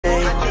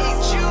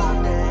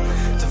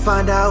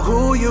find out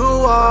who you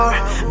are,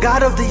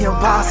 God of the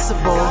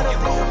impossible.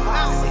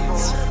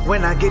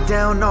 When I get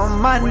down on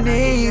my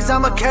knees,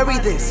 I'ma carry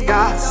this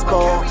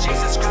gospel.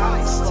 Jesus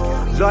Christ,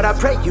 Lord, I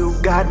pray you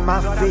guide my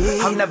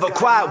feet. I'm never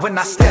quiet when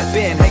I step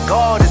in. Hey,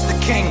 God is the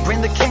king.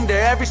 Bring the king to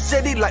every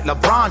city like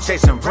LeBron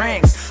chasing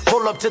rings.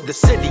 Pull up to the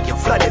city and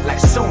flood it like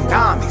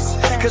tsunamis.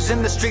 Cause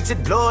in the streets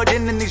it blood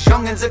in and these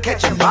youngins are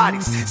catching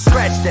bodies.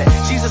 Scratch that,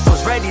 Jesus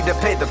was ready to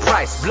pay the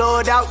price.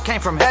 Blood out,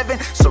 came from heaven,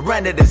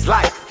 surrendered his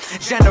life.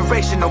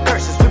 Generational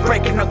curses, we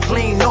breaking them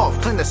clean off.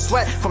 Clean the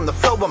sweat from the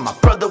flow of my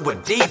brother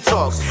with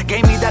detox.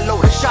 Gave me that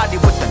loaded shotty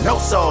with the no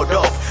sawed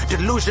off.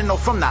 Delusional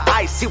from the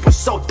ice, he was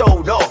so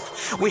throwed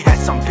off. We had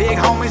some big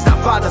homies, now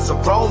fathers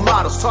are role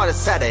models. Taught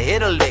us how to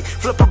hit a lick,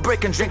 flip a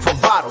brick and drink from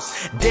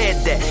bottles.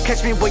 Dead that,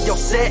 catch me where you're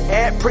set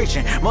at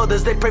preaching.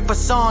 Mothers, they pray for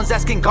sons,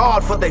 asking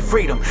God for their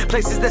freedom.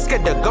 Places they're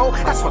scared to go,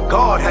 that's where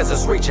God has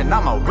us reaching.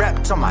 I'm a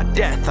rep to my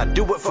death, I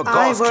do it for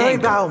God's kingdom. I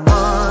ain't worried about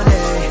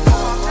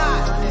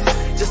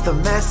money, just a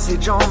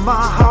message on my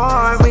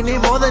heart. We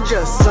need more than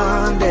just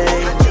Sunday.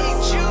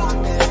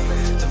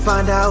 To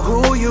find out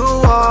who you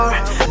are,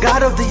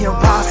 God of the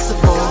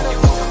impossible.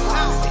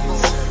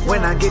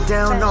 When I get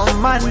down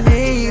on my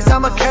knees,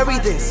 I'ma carry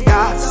this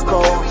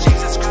gospel.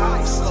 Jesus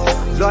Christ,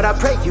 Lord, I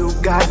pray you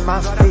guide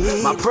my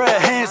feet. My prayer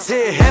hands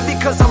hit heavy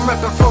cause I'm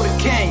repping for the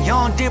king.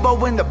 Young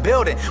Debo in the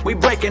building, we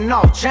breaking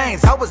off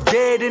chains. I was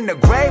dead in the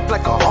grave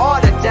like a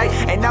heart attack,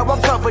 and now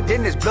I'm covered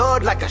in his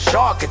blood like a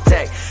shark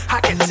attack. I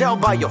can tell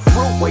by your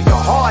fruit where your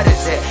heart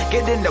is at.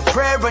 Get into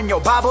prayer in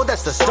your Bible,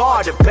 that's the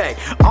starter pack.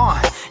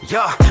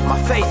 Yeah, my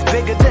faith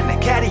bigger than the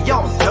caddy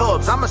on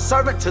dubs. I'm a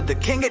servant to the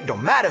king, it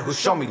don't matter who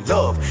show me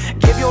love.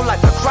 Give your life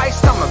to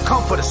Christ, I'ma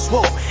come for the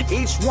swoop.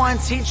 Each one,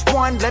 teach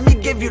one, let me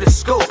give you the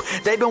scoop.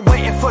 They've been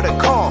waiting for the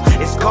call,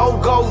 it's go,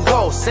 go,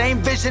 go. Same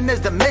vision as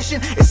the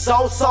mission, it's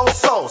souls.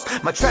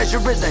 My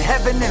treasure is in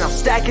heaven and I'm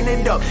stacking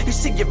it up. You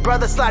see your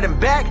brother sliding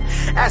back,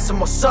 ask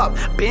him what's up.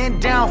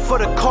 Bend down for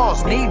the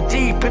cause, knee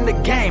deep in the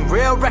game.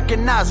 Real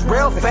recognize,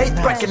 real faith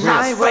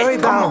recognize. I ain't worried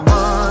about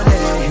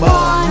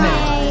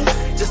money.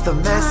 Just a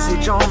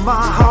message on my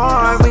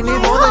heart. We need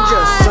more than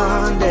just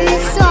Sunday.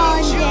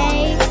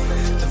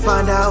 To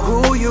find out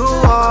who you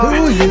are,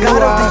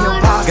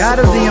 God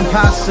of the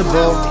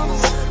impossible.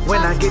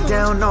 When I get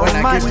down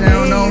on my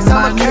knees,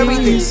 I'ma carry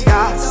this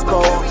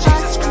gospel.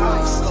 Jesus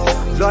Christ,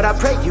 Lord, I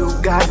pray you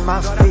guide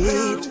my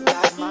feet.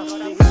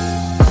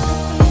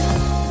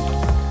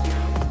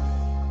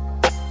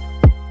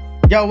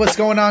 Yo, what's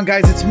going on,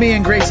 guys? It's me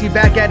and Gracie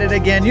back at it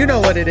again. You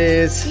know what it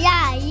is.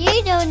 Yeah,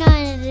 you don't know what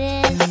it is.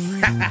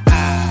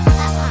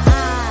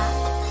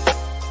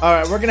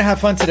 Alright, we're gonna have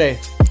fun today.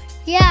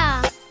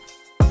 Yeah.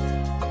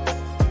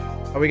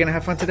 Are we gonna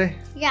have fun today?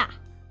 Yeah.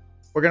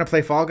 We're gonna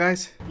play Fall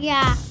Guys?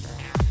 Yeah.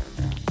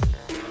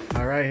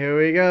 Alright, here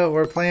we go.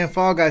 We're playing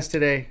Fall Guys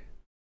today.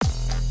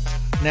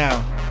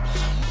 Now.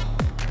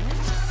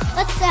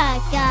 What's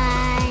up,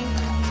 guys?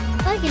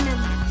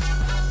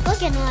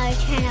 Welcome to our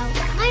channel.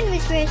 My name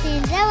is Gracie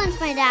and that one's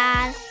my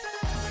dad.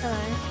 So a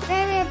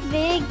very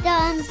big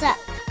thumbs up.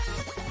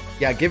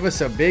 Yeah, give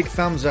us a big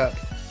thumbs up.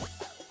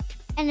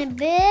 And a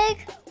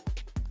big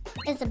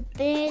is a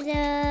big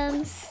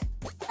thumbs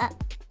up.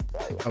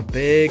 A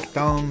big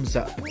thumbs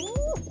up.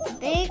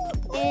 Big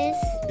is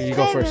Here you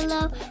go first.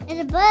 Below, and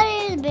the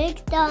button is a big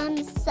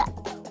thumbs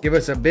up. Give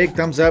us a big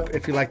thumbs up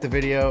if you like the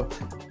video,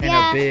 and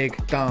a big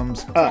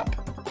thumbs up.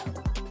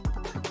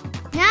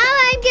 Now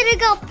I'm gonna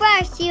go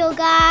first, you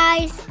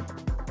guys.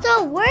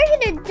 So we're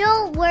gonna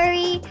don't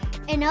worry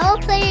and I'll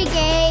play a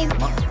game.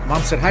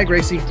 Mom said hi,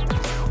 Gracie.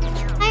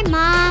 Hi,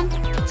 Mom.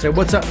 Say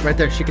what's up right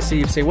there. She can see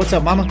you. Say what's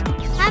up, Mama.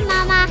 Hi,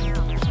 Mama.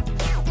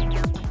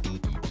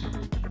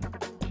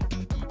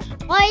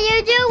 What are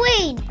you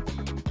doing?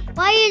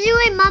 What are you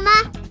doing,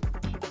 Mama?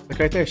 Look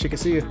right there. She can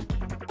see you.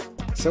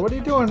 So what are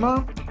you doing,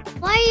 Mom?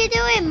 What are you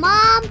doing,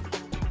 Mom?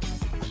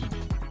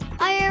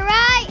 Are you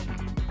alright?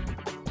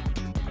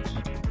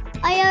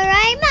 Are you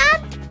alright,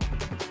 Mom?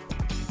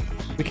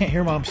 We can't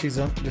hear Mom. She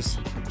just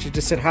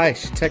said hi.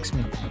 She texted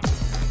me.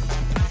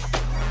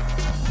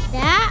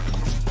 That?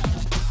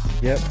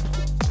 Yep.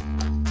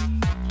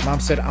 Mom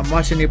said, I'm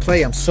watching you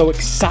play. I'm so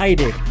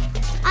excited.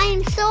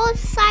 I'm so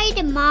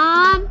excited,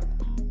 Mom.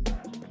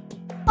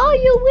 Oh,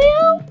 you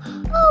will?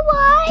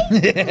 Alright.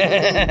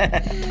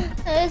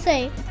 I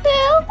say,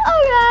 well,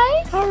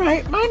 alright.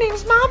 Alright, my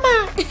name's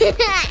Mama.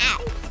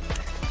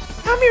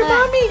 I'm your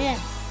mommy.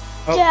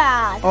 Oh.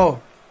 Dad. Oh,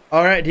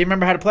 alright. Do you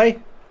remember how to play?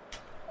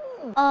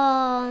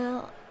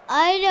 I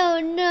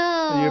don't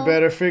know. You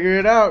better figure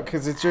it out,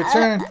 because it's your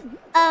turn.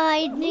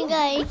 I think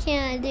I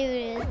can't do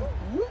this.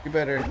 You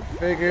better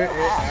figure it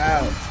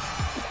out.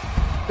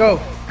 Go,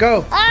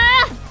 go.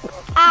 Ah!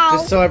 Ow.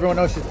 Just so everyone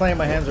knows she's playing,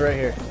 my hands are right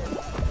here.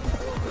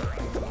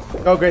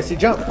 Go, Gracie,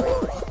 jump. You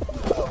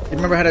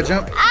remember how to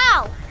jump?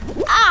 Ow!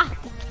 Ah!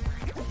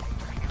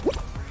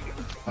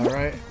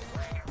 Alright.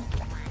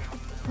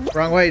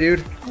 Wrong way,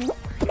 dude.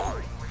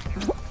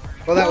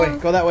 Go that way,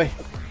 go that way.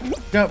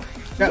 Jump,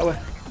 that way.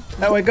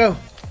 That way, go.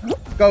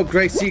 Go,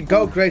 Gracie,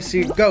 go,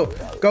 Gracie, go.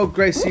 Go,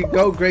 Gracie,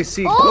 go,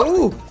 Gracie.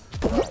 Oh. Go.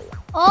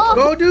 Oh.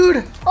 Go,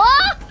 dude.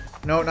 Oh.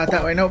 No, not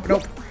that way. Nope,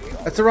 nope.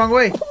 That's the wrong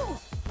way.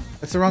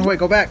 That's the wrong way.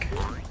 Go back.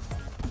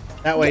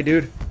 That way,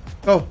 dude.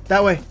 Go,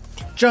 that way.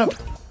 Jump.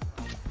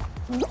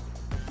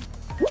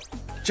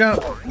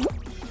 Jump.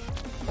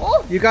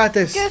 Oh. You got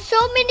this. There's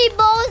so many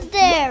balls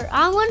there.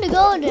 I want to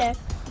go there.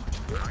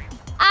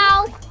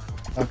 Ow.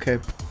 Okay.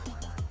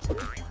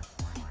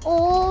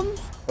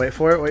 Wait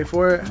for it. Wait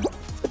for it.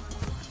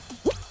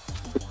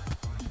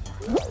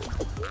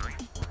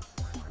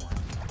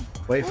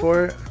 Wait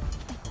for it.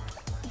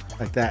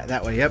 Like that.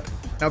 That way. Yep.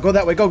 Now go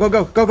that way. Go, go,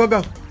 go. Go, go,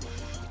 go.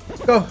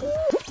 Go.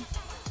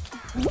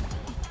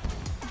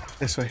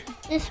 This way.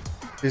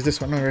 Use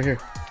this one right here.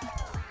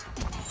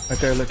 Right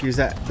there. Look. Use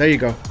that. There you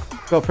go.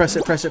 Go. Press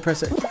it. Press it.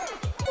 Press it.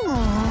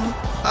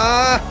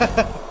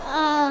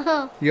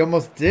 Ah! You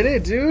almost did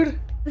it, dude.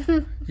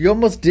 You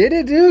almost did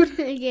it, dude.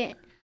 Yeah.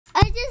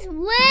 I just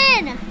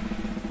win.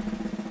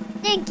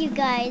 Thank you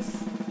guys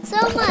so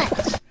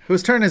much.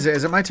 Whose turn is it?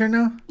 Is it my turn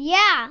now?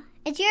 Yeah.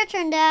 It's your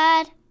turn,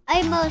 Dad.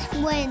 I almost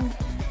win.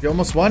 You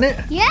almost won it?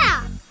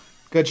 Yeah.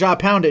 Good job.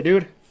 Pound it,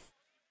 dude.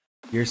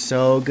 You're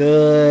so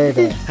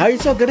good. How are you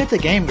so good at the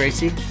game,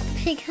 Gracie?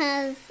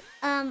 Because,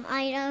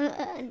 I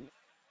don't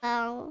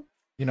know.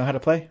 You know how to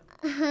play?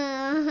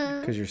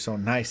 Because you're so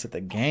nice at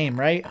the game,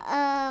 right?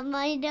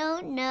 I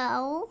don't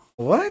know.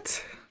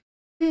 What?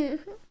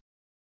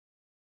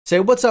 Say,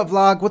 what's up,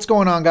 vlog? What's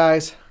going on,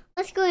 guys?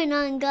 What's going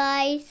on,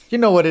 guys? You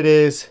know what it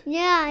is.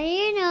 Yeah,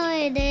 you know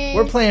it is.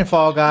 We're playing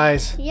Fall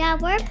Guys. Yeah,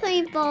 we're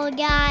playing Fall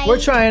Guys. We're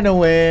trying to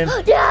win.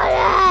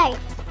 Daddy!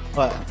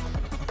 What?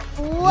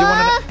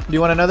 What? Do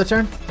you want another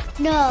turn?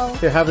 No.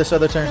 Here, have this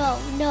other turn.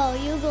 No,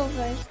 you go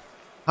first.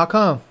 How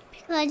come?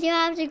 Because you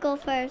have to go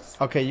first.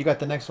 Okay, you got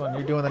the next one.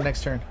 You're doing the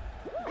next turn.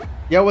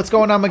 Yo, what's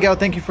going on, Miguel?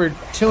 Thank you for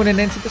tuning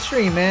into the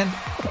stream, man.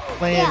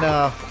 Playing,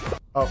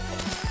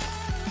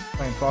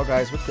 playing Fall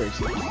Guys with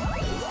Gracie.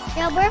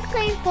 Yeah, we're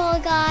playing Fall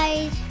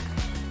Guys.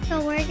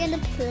 So we're gonna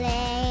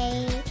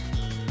play.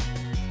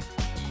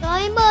 So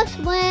I must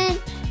win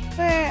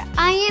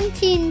I am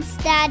Team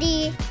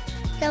Daddy.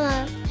 So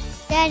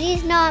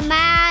Daddy's not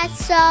mad,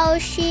 so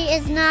she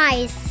is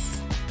nice.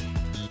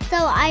 So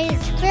I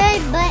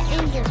spread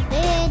buttons and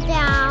bid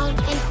down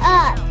and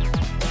up.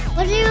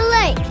 What do you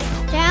like?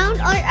 Down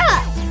or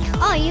up?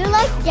 Oh, you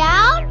like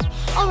down?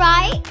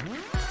 Alright.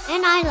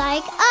 And I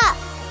like up.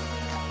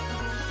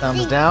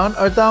 Thumbs down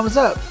or thumbs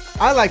up?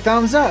 I like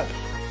thumbs up.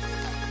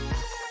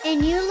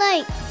 And you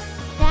like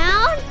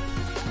down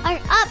or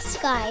up,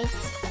 guys?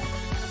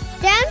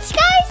 Down,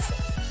 guys?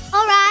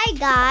 Alright,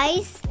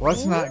 guys.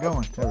 What's not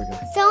going? There we go.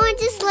 Someone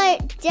just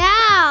like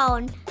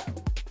down.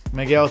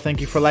 Miguel, thank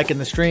you for liking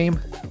the stream.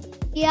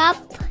 Yep.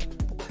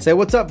 Say,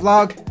 what's up,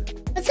 vlog?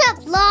 What's up,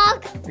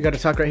 vlog? You gotta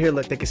talk right here.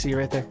 Look, they can see you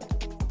right there.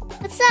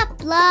 What's up, On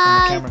the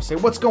vlog? camera. Say,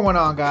 what's going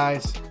on,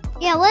 guys?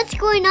 Yeah, what's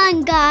going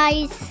on,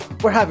 guys?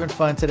 We're having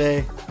fun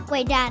today.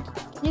 Wait, Dad.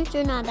 Can you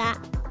turn on that?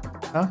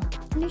 Huh?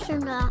 Can you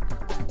turn that?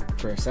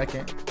 For a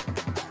second.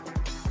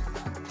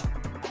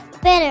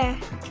 Better.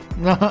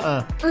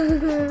 Nuh-uh.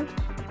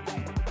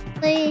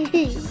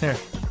 Please. Here.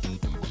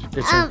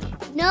 Your turn.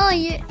 No,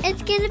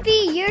 it's gonna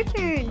be your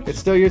turn. It's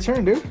still your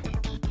turn, dude.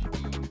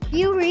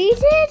 You read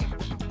it?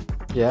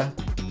 Yeah.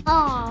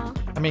 Oh,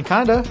 I mean,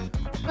 kinda.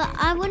 but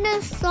I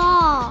wanna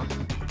saw.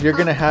 You're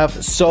gonna have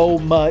so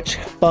much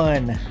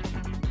fun.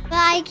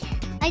 But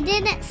I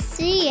didn't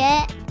see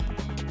it.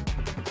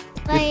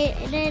 But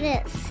I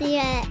didn't see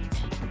it.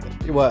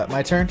 What,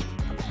 my turn?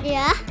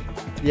 Yeah?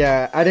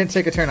 Yeah, I didn't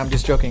take a turn. I'm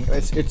just joking.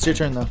 It's your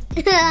turn, though.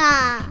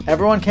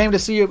 Everyone came to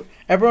see you.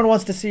 Everyone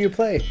wants to see you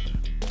play.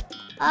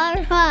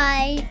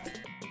 Alright.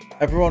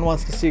 Everyone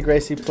wants to see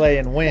Gracie play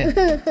and win.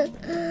 Do you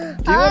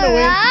want to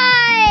win?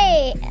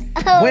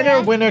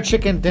 Winner, winner,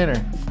 chicken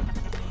dinner.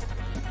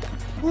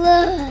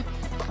 Look.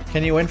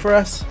 Can you win for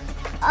us?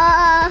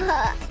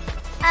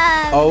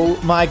 Oh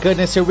my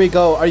goodness, here we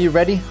go. Are you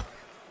ready?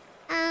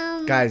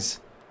 Guys,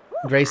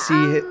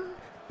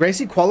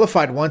 Gracie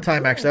qualified one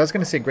time, actually. I was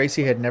going to say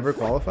Gracie had never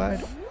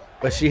qualified,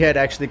 but she had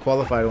actually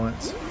qualified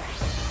once.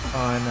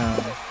 On,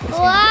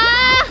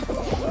 Wow!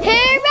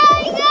 Here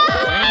we go!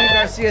 Hey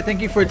Garcia, thank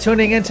you for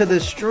tuning into the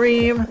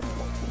stream.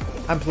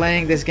 I'm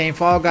playing this game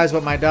Fall Guys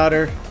with my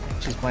daughter.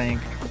 She's playing,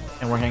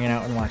 and we're hanging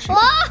out and watching.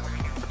 Oh!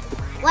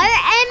 Where am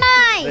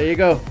I? There you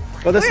go.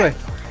 Go this way.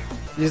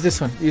 Use this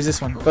one. Use this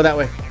one. Go that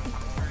way.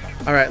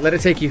 All right, let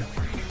it take you.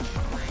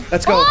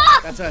 Let's go. Oh!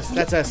 That's us.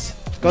 That's us.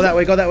 Go that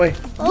way. Go that way.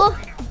 Oh!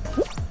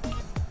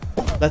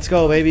 Let's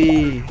go,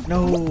 baby.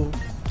 No.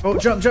 Oh,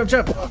 jump, jump,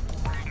 jump.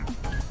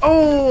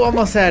 Oh,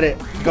 almost had it.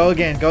 Go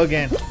again. Go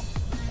again.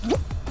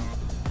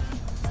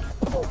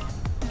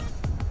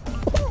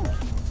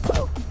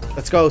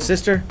 Let's go,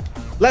 sister.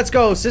 Let's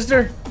go,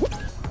 sister.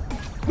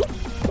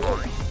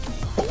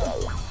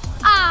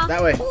 Ah!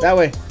 That way. That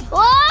way.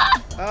 Oh!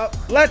 Oh,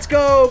 let's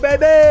go,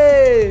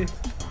 baby.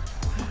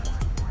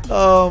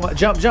 Oh, my.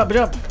 Jump, jump,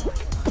 jump.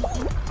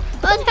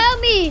 Oh,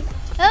 help me!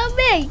 Help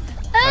me!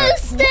 Oh, Right,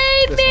 save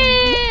this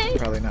me! one,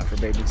 probably not for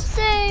babies.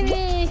 Save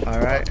me! All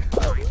right.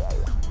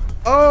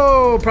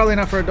 Oh, probably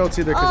not for adults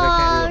either because I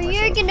can't do it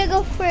you're myself. gonna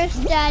go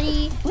first,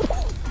 Daddy.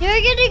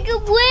 You're gonna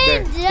go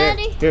win,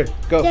 Daddy. Here,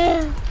 go.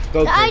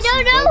 Go, Gracie. I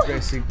don't know. Go,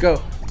 Gracie.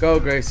 Go. Go,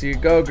 Gracie.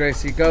 Go,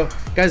 Gracie. Go.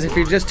 Guys, if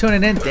you're just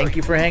tuning in, thank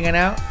you for hanging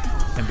out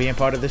and being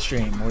part of the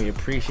stream. We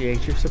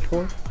appreciate your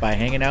support by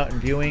hanging out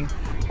and viewing.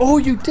 Oh,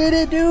 you did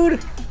it, dude.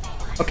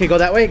 Okay, go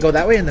that way. Go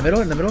that way. In the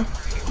middle. In the middle.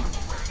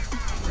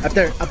 Up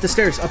there. Up the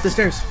stairs. Up the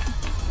stairs.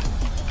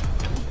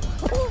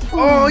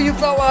 Oh, you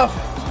fell off.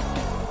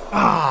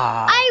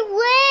 Ah.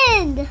 I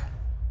win.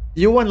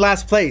 You won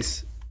last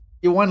place.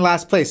 You won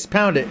last place.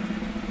 Pound it.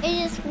 I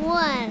just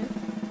won.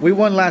 We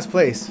won last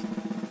place.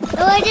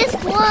 No, I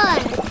just won.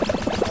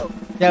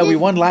 Yeah, we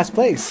won last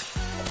place.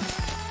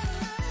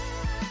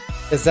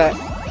 Is that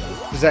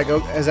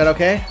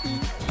okay?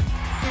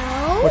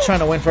 No. We're trying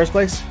to win first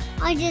place.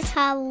 I just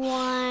have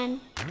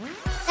one.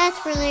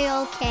 That's really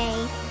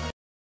okay.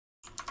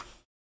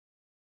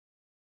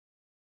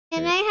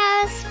 Can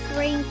I have a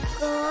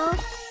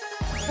sprinkle?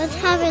 Let's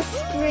have a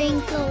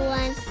sprinkle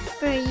one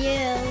for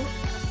you.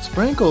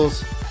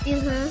 Sprinkles?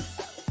 Uh-huh.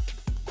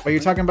 Are you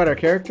talking about our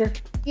character?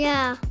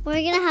 Yeah, we're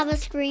gonna have a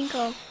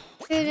sprinkle.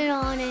 Put it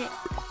on it.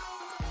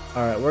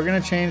 Alright, we're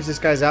gonna change this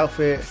guy's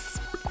outfit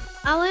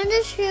I want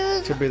to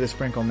choose. to be the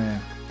sprinkle man.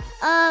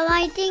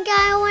 I think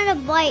I want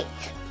a white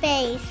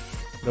face.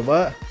 The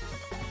what?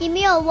 Give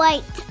me a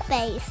white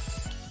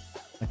face.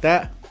 Like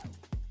that?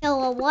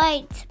 No, a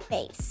white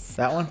face.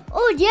 That one?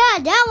 Oh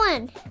yeah, that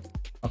one.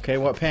 Okay,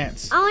 what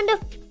pants?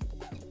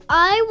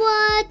 I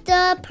want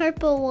the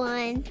purple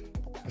one.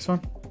 This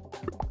one?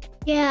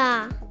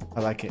 Yeah. I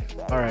like it.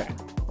 Alright.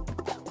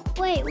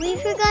 Wait, we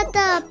forgot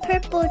the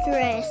purple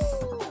dress.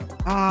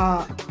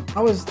 I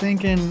was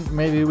thinking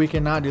maybe we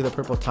can not do the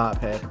purple top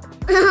head.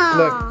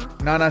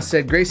 Look, Nana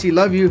said, Gracie,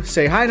 love you.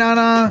 Say hi,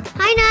 Nana.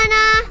 Hi,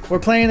 Nana. We're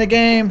playing the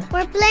game.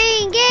 We're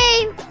playing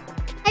game.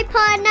 Hi,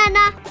 Pa,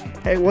 Nana.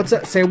 Hey, what's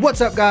up? Say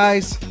what's up,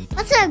 guys.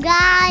 What's up,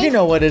 guys? You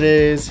know what it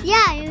is.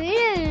 Yeah, you know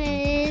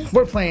it is.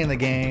 We're playing the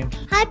game.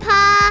 Hi,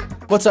 Pa.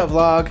 What's up,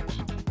 vlog?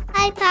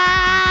 Hi,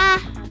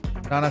 Pa.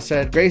 Nana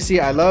said,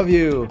 Gracie, I love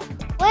you.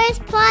 Where's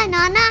Pa,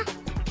 Nana?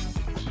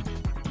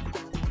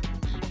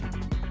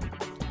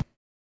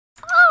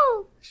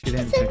 Oh, She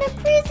didn't it's in pick.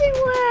 the prison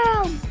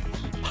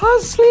world.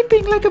 Pa's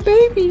sleeping like a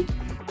baby.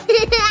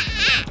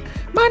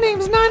 My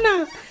name's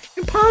Nana,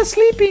 and Pa's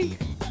sleeping.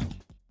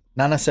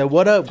 Nana said,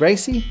 what up,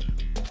 Gracie?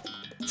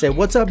 Say,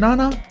 what's up,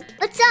 Nana?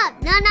 What's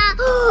up, Nana?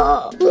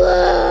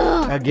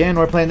 Again,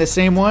 we're playing the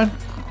same one.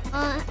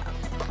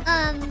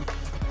 um,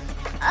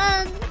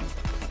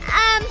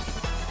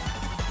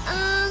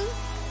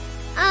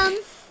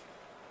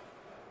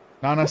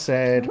 Nana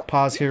said,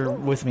 Pa's here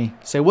with me.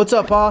 Say, what's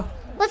up, Pa?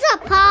 What's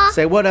up, Pa?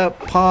 Say, what up,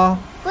 Pa?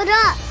 What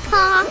up,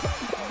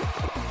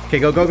 Pa? Okay,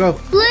 go, go, go.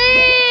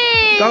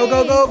 Please. Go,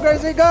 go, go,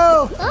 Gracie,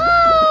 go.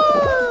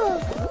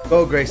 Oh.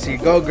 Go, Gracie,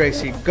 go,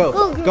 Gracie, go.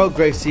 Go,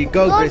 Gracie,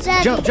 go, Gracie.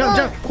 Daddy, Jump, jump,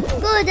 go.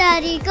 jump. Go,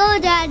 Daddy, go,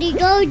 Daddy,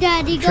 go,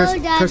 Daddy, go,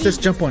 Daddy. Press this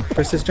jump one.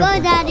 Press this jump Go,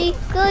 one. Daddy,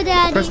 go,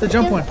 Daddy. Press the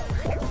jump go, one.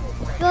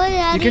 Go,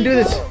 Daddy. You can do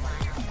this.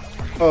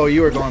 Oh,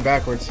 you were going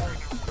backwards.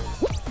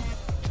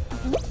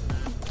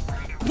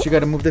 But you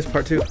gotta move this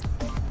part too.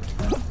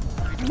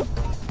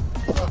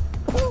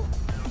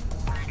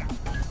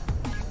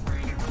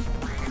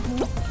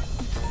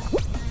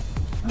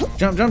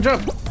 Jump, jump,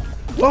 jump.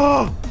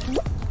 Oh!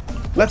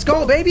 Let's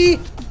go, baby!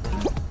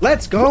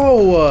 Let's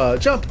go!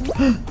 Jump!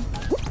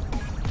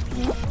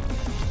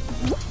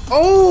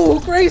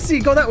 Oh, Gracie!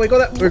 Go that way, go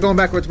that way. We're going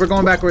backwards, we're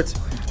going backwards.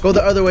 Go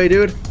the other way,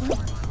 dude.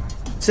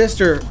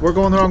 Sister, we're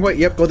going the wrong way.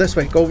 Yep, go this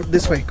way, go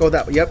this way, go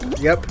that way. Yep,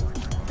 yep.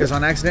 It was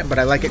on accident, but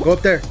I like it. Go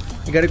up there.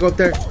 You gotta go up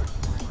there.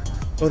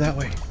 Go that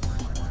way.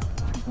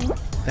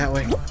 That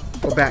way.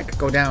 Go back,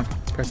 go down.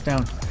 Press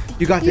down.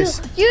 You got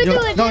this. You do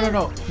it. No, no,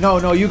 no. No,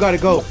 no, you gotta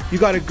go. You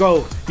gotta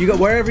go. You go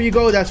wherever you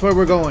go, that's where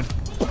we're going.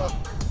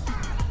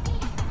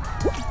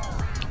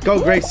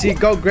 Go, Gracie,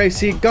 go,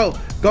 Gracie, go.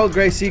 Go,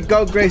 Gracie,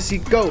 go, Gracie,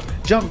 go.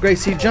 Jump,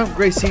 Gracie, jump,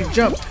 Gracie,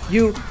 jump.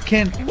 You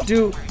can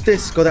do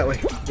this. Go that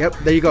way. Yep,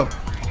 there you go.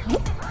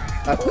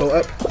 Up, go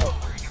up.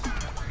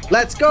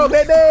 Let's go,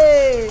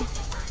 baby!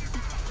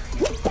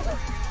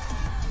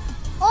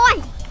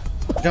 Oi!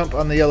 Jump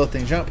on the yellow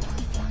thing, jump.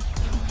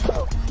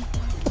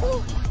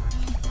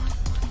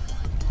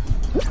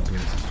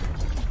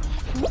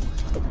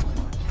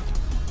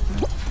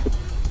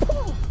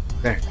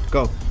 There,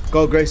 go.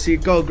 Go, Gracie,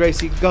 go,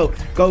 Gracie, go.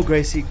 Go,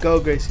 Gracie, go,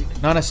 Gracie.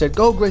 Nana said,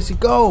 go, Gracie,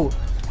 go.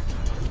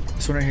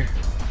 This one right here.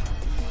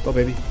 Go,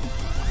 baby.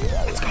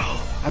 Let's go.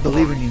 I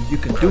believe in you. You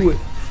can do it.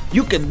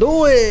 You can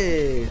do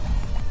it.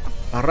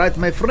 All right,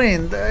 my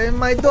friend,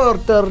 my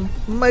daughter,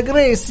 my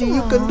Gracie,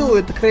 you can do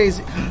it,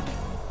 crazy.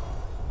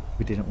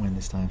 We didn't win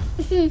this time.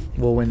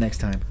 We'll win next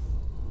time.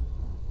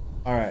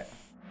 All right.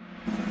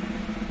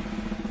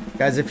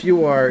 Guys, if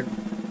you are...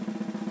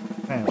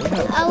 Man,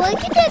 Oh,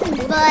 look at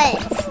his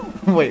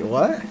butt. wait,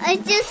 what? I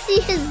just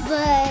see his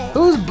butt.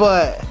 Whose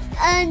butt?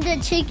 And the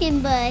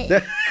chicken butt.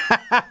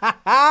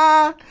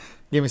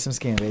 Give me some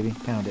skin, baby.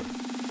 Pound it.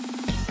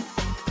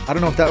 I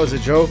don't know if that was a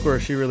joke or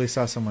if she really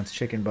saw someone's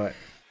chicken butt.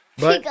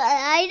 But Because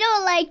I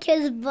don't like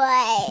his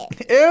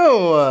butt.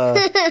 ew.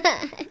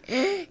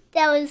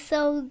 That was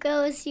so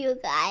gross, you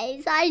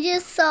guys. I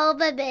just saw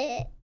a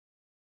bit.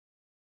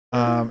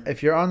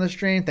 If you're on the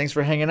stream, thanks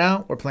for hanging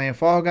out. We're playing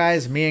Fall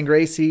Guys. Me and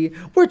Gracie,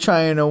 we're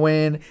trying to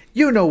win.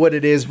 You know what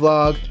it is,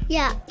 vlog.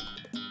 Yeah.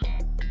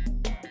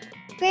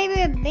 Give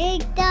a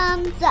big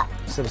thumbs up.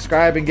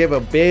 Subscribe and give a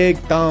big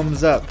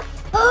thumbs up.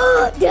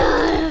 Oh,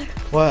 yeah.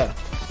 What?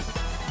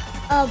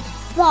 A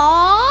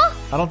ball?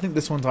 I don't think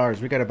this one's ours.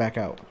 We gotta back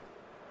out.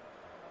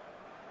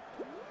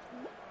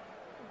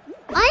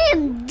 I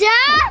am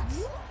dad.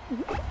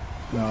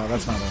 No,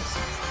 that's not us.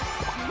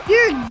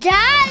 Your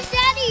dad,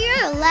 Daddy?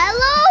 You're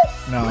Lello?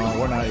 No,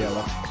 we're not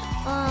yellow.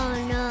 Oh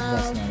no.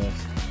 That's not us.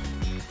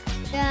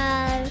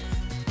 Dad.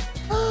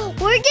 We're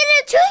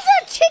gonna choose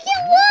a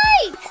chicken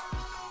white.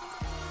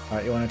 All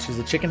right, you want to choose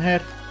the chicken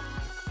head?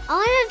 I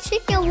want a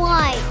chicken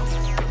white.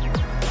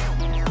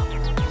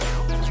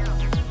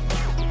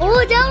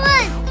 Oh, that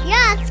one.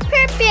 Yeah, it's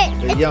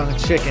perfect. The young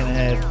chicken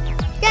head.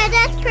 Yeah,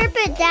 that's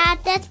perfect, Dad.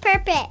 That's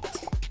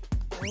perfect.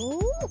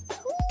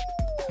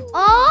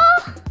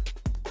 Oh.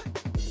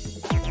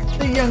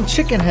 The young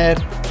chicken head.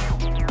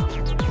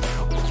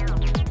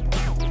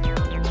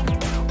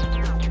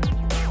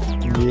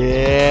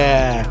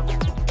 Yeah.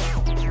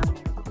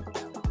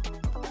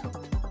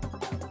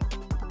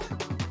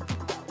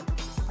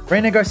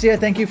 Reina Garcia,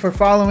 thank you for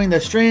following the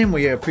stream.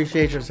 We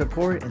appreciate your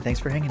support and thanks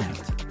for hanging out.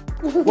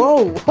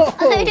 Whoa, whoa.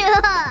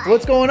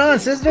 What's going on,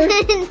 sister?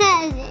 What,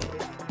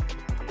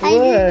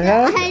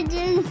 huh? I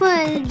just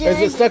want to do Is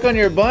it stuck on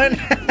your bun?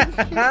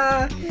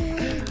 I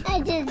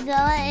just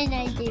saw it and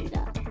I did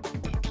that.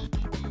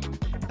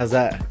 How's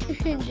that?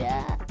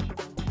 Yeah.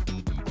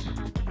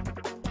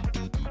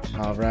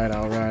 All right,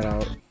 all right, all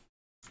right.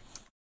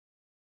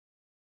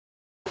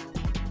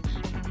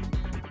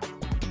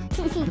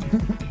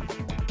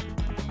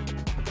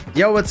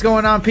 Yo, what's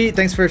going on, Pete?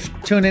 Thanks for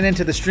tuning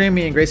into the stream.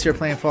 Me and Gracie are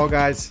playing Fall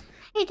Guys.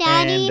 Hey,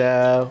 Daddy.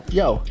 And,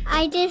 yo.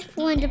 I just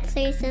want to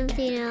play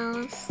something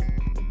else.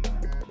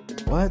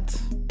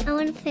 What? I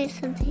want to play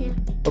something else.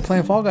 We're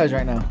playing Fall Guys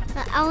right now.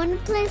 I want to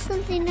play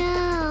something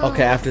else.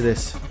 Okay, after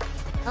this.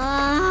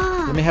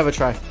 Let me have a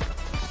try.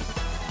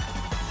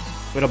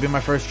 It'll be my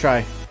first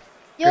try.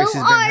 You Gracie's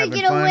been are having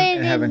gonna fun win,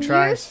 and having and you're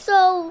tries.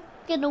 so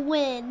gonna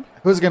win.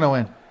 Who's gonna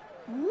win?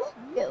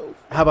 No,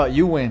 How about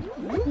you win?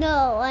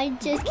 no, I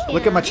just can't.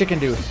 Look at my chicken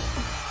dude. Ew,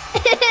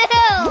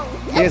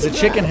 He has a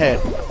chicken head.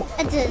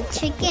 It's a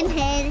chicken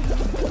head,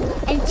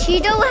 and she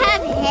don't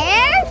have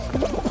hair.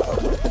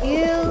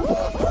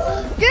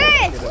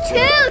 There's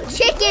 2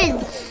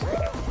 chickens.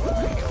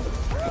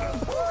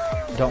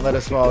 Don't let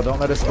us fall. Don't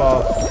let us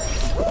fall.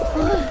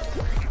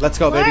 Let's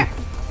go, baby.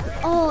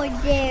 Oh,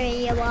 there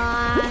you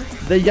are.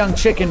 The young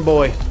chicken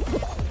boy.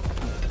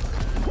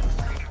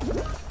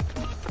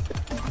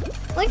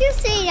 What'd you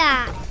say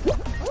that?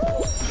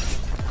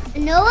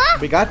 Noah?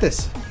 We got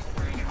this.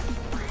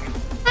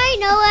 Hi,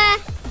 Noah.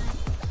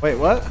 Wait,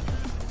 what?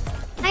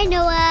 Hi,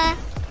 Noah.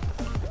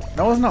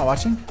 Noah's not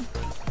watching.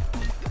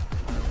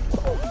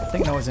 I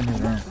think Noah's in his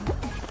room.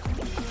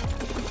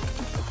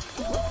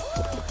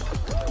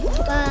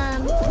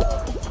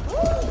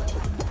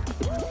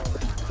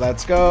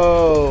 Let's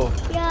go.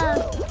 Yeah,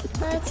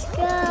 let's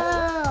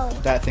go.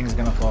 That thing's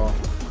gonna fall.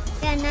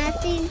 Yeah,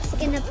 nothing's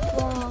gonna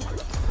fall.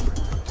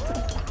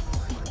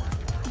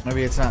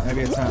 Maybe it's not.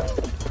 Maybe it's not.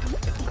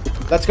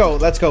 Let's go.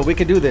 Let's go. We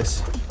can do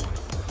this.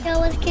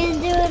 Yeah, we can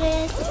do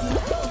this.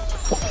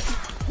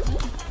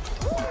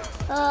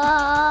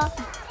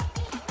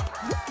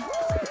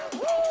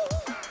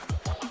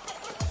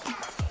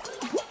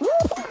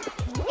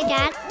 Hey,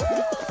 Dad.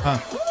 Huh?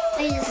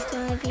 I just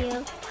love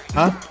you.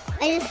 Huh?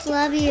 I just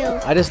love you.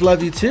 I just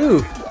love you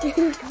too.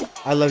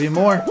 I love you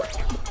more.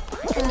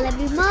 I love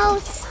you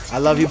most. I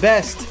love you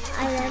best.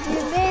 I love you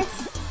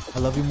best. I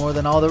love you more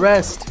than all the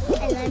rest.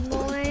 I love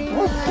more than I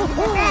love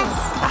the rest.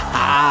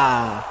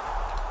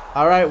 Ah!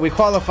 All right, we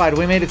qualified.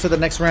 We made it to the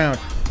next round.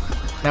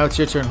 Now it's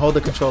your turn. Hold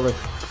the controller.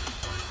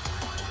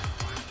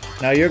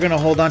 Now you're gonna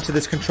hold on to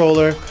this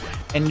controller,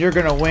 and you're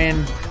gonna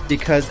win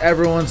because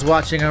everyone's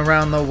watching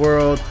around the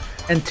world,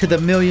 and to the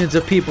millions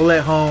of people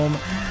at home,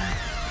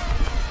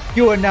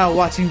 you are now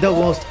watching the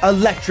most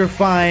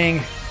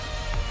electrifying,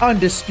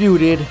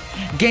 undisputed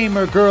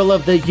gamer girl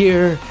of the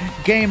year,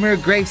 Gamer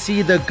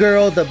Gracie, the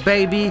girl, the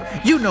baby.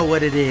 You know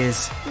what it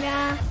is.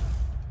 Yeah.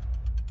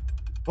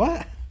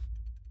 What?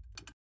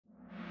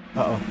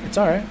 Uh-oh. It's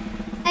alright.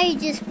 I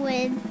just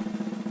win.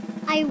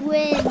 I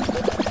win.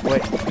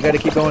 Wait, you gotta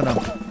keep going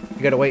though.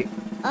 You gotta wait.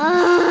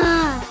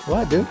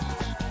 What, dude?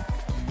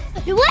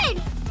 You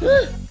win!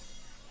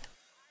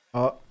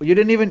 Oh, you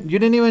didn't even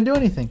do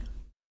anything.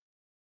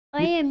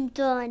 I am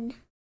done.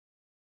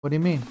 What do you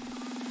mean?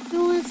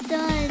 Who was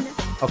done?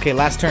 Okay,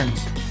 last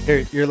turns.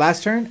 Here, your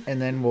last turn,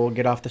 and then we'll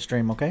get off the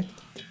stream, okay?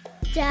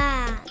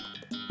 Dad.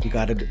 You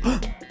gotta do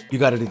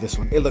this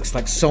one. It looks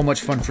like so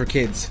much fun for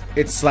kids.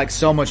 It's like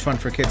so much fun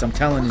for kids, I'm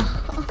telling you.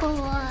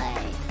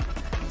 Why?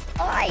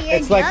 Oh, you're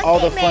It's like all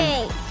the fun.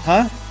 me.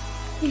 Huh?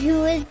 You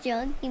was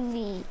joking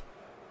me.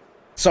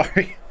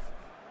 Sorry.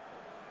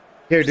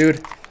 Here,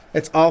 dude.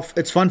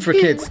 It's fun for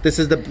kids. This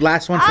is the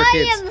last one for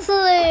kids. I am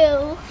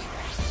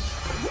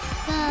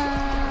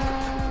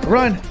blue.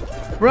 Run!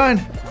 Run!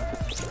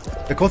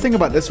 The cool thing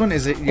about this one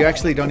is that you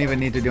actually don't even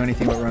need to do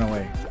anything but run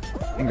away.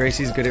 And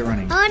Gracie's good at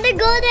running. I want to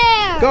go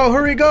there. Go,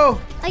 hurry, go!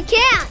 I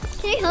can't.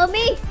 Can you help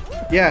me?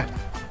 Yeah.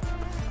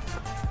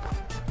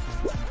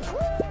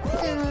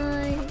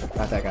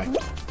 Not that guy.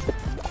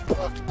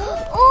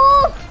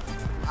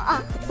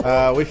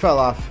 Oh! We fell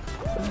off.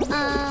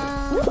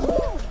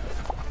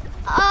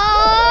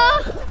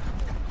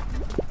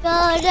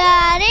 Go,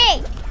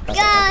 Daddy! Go,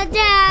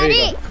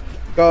 Daddy!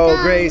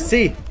 Go,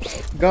 Gracie!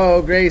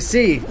 Go,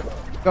 Gracie!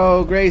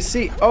 Go,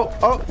 Gracie!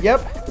 Oh,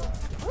 yep.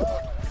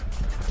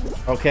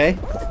 Okay.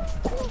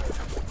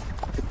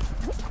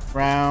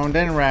 Round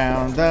and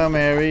round the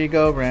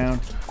merry-go-round.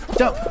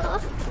 Jump!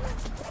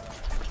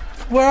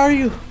 Where are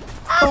you?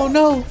 Oh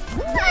no!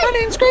 My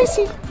name's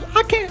Gracie!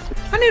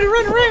 I need to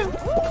run around!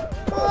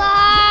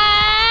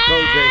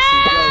 Go,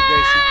 Gracie!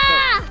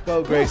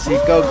 Go, Gracie!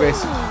 Go,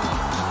 Gracie!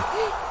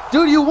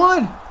 Dude, you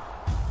won!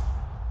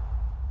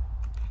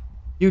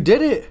 You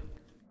did it!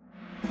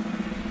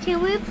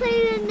 Can we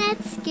play the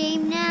next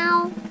game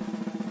now?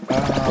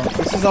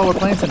 This is all we're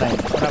playing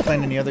tonight. We're not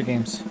playing any other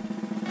games.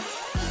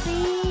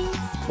 Please?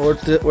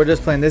 We're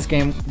just playing this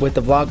game with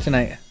the vlog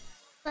tonight.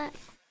 But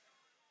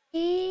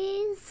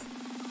please?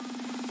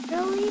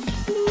 Really,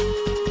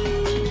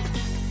 please?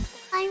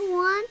 I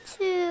want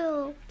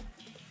to.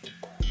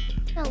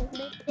 A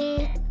little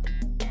bit.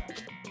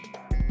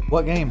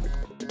 What game?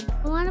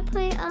 I want to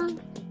play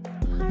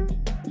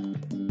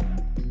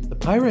The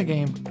pirate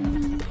game?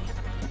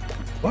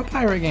 What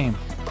pirate game?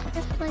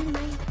 just play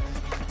mine.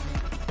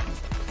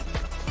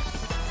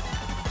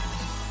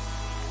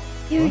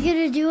 You're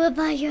gonna do it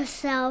by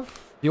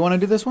yourself. You want to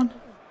do this one?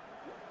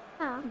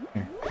 Huh?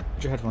 Here,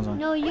 put your headphones on.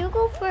 No, you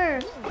go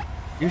first.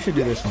 You should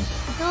do this one.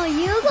 No,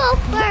 you go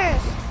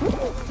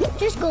first.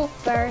 Just go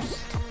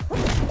first.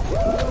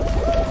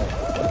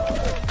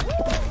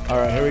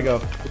 Alright, here we go.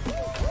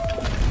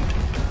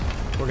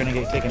 We're gonna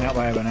get taken out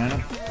by a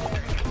banana.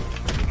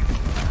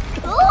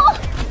 Oh!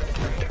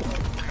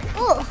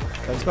 Oh!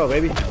 Let's go,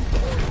 baby.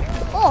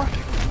 Oh!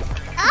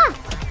 Ah!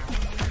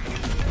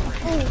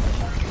 Oh!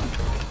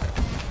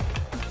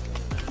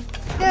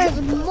 There's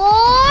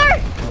more!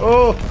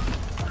 Oh!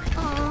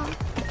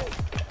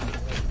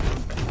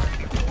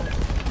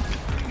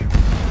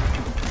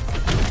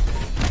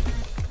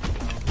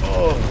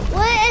 Oh!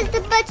 What is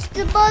the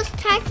vegetables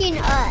attacking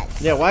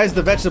us? Yeah, why is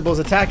the vegetables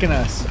attacking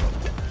us?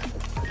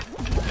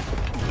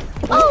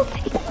 Oh,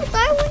 because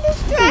I want to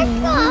distract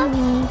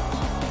them.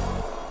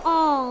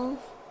 Oh.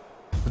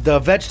 The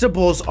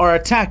vegetables are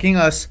attacking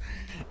us,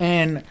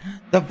 and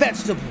the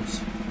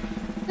vegetables.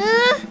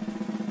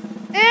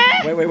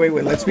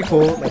 Wait. Let's be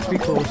cool. Let's be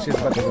cool. She's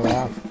about to go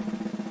off.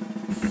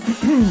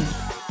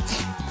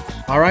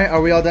 All right,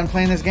 are we all done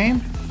playing this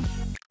game?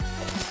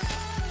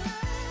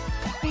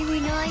 Maybe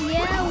not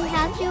yet. We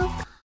have to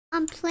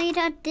play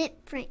a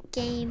different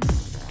game.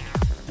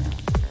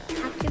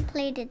 Have to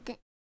play the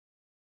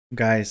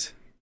Guys,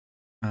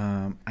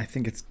 I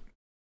think it's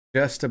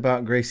just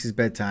about Gracie's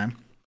bedtime.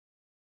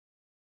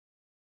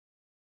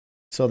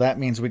 So that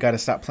means we got to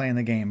stop playing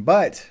the game.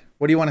 But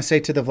what do you want to say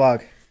to the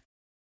vlog?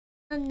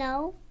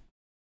 No,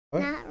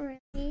 What? not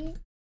really.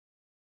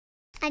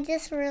 I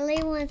just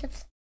really want to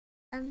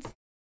play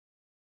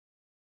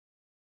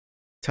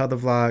Tell the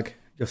vlog.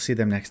 You'll see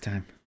them next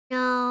time.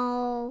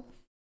 No.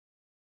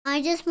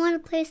 I just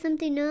want to play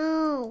something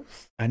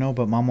else. I know,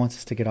 but Mom wants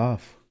us to get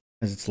off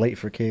because it's late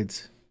for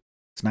kids.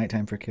 It's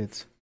nighttime for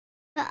kids.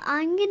 But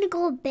I'm going to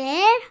go to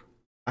bed?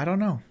 I don't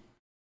know.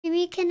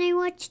 Maybe can I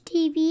watch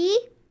TV?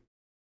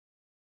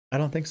 I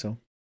don't think so.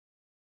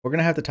 We're going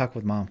to have to talk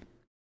with Mom.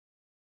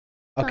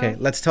 Okay, Oh.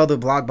 let's tell the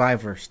vlog bye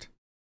first.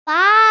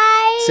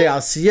 Bye. Say,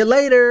 I'll see you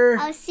later.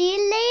 I'll see you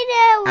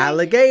later.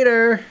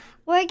 Alligator.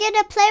 We're going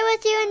to play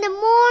with you in the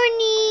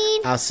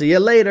morning. I'll see you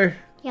later.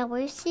 Yeah,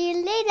 we'll see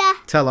you later.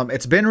 Tell them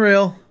it's been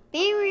real.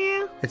 Be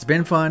real. It's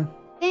been fun.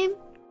 Bim.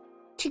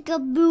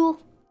 Chickaboo.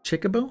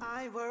 Chickaboo.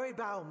 I ain't worried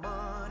about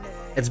money.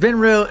 It's been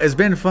real. It's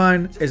been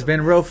fun. It's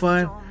been real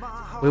fun.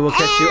 We will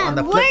catch you on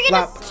the And we're flip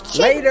gonna flop check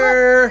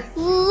later.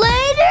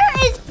 Later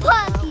is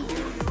Puppy.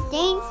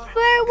 Thanks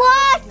for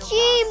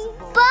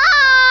watching.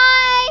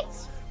 Bye.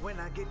 When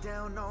I get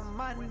down on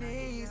my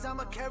knees,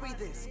 I'ma carry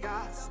this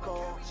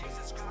gospel.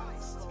 Jesus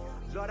Christ.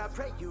 Lord, I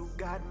pray you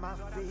guide my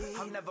feet.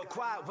 I'm never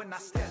quiet when I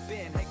step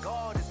in. Hey,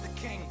 God is the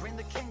king. Bring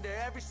the king to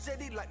every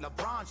city like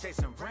LeBron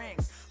chasing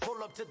rings.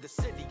 Pull up to the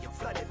city and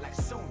flood it like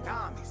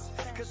tsunamis.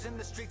 Cause in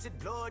the streets it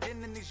blood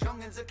and then these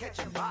youngins are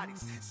catching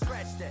bodies.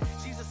 Stretch that.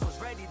 Jesus was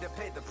ready ready to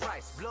pay the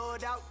price.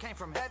 Blood out, came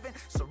from heaven,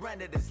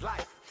 surrendered his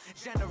life.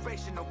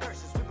 Generational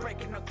curses, we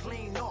breaking them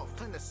clean off.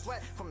 Clean the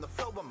sweat from the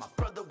flow of my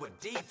brother with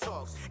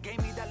detox. Gave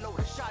me that load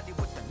of shoddy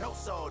with the no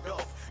sold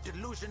off.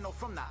 Delusional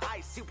from the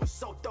ice, he was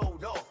so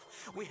throwed off.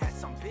 We had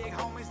some big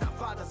homies, now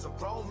fathers are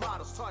role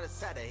models. Taught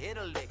us how to hit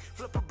a lick,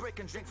 flip a brick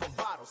and drink from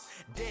bottles.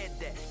 Dead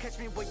that, catch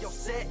me where you're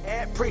set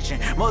at preaching.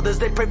 Mothers,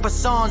 they pray for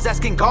sons,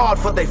 asking God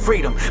for their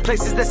freedom.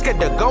 Places they're scared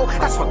to go,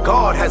 that's where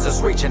God has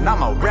us reaching.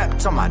 I'm a rep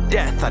to my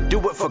death, I do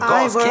it for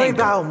God's kingdom. I ain't worried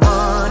about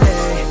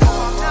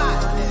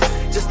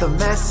money, just a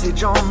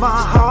message on my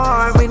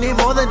heart. We need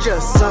more than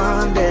just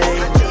Sunday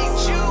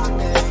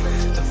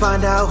to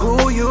find out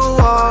who you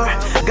are,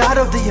 God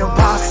of the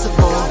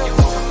impossible.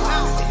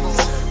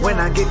 When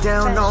I get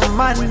down on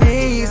my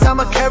knees,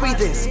 I'ma carry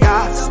this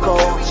gospel.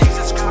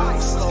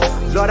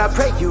 Lord, I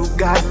pray you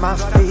guide my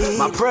feet.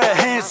 My prayer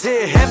hands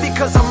hit heavy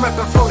cause I'm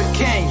repping for the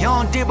king.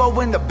 Young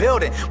Debo in the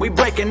building, we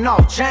breaking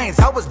off chains.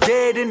 I was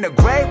dead in the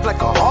grave like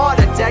a heart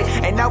attack,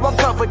 and now I'm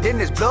covered in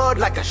his blood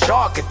like a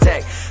shark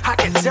attack. I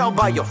can tell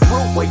by your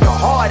fruit where your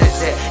heart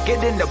is at.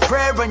 Get into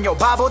prayer in your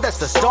Bible, that's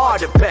the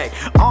starter pack.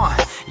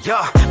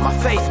 Yeah, my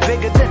faith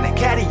bigger than the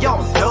caddy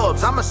on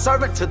dubs. I'm a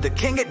servant to the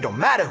king, it don't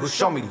matter who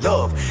show me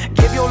love.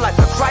 Give your life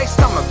to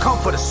Christ, I'ma come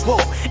for the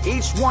swoop.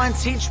 Each one,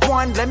 teach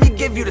one, let me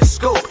give you the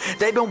scoop.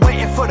 They've been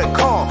waiting for the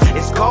call,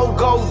 it's go,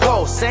 go,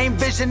 go. Same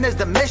vision as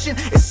the mission,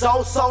 it's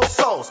soul, soul,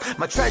 souls.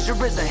 My treasure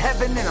is in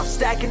heaven and I'm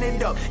stacking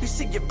it up. You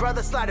see your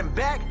brother sliding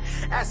back,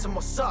 ask him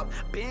what's up,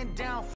 bend down.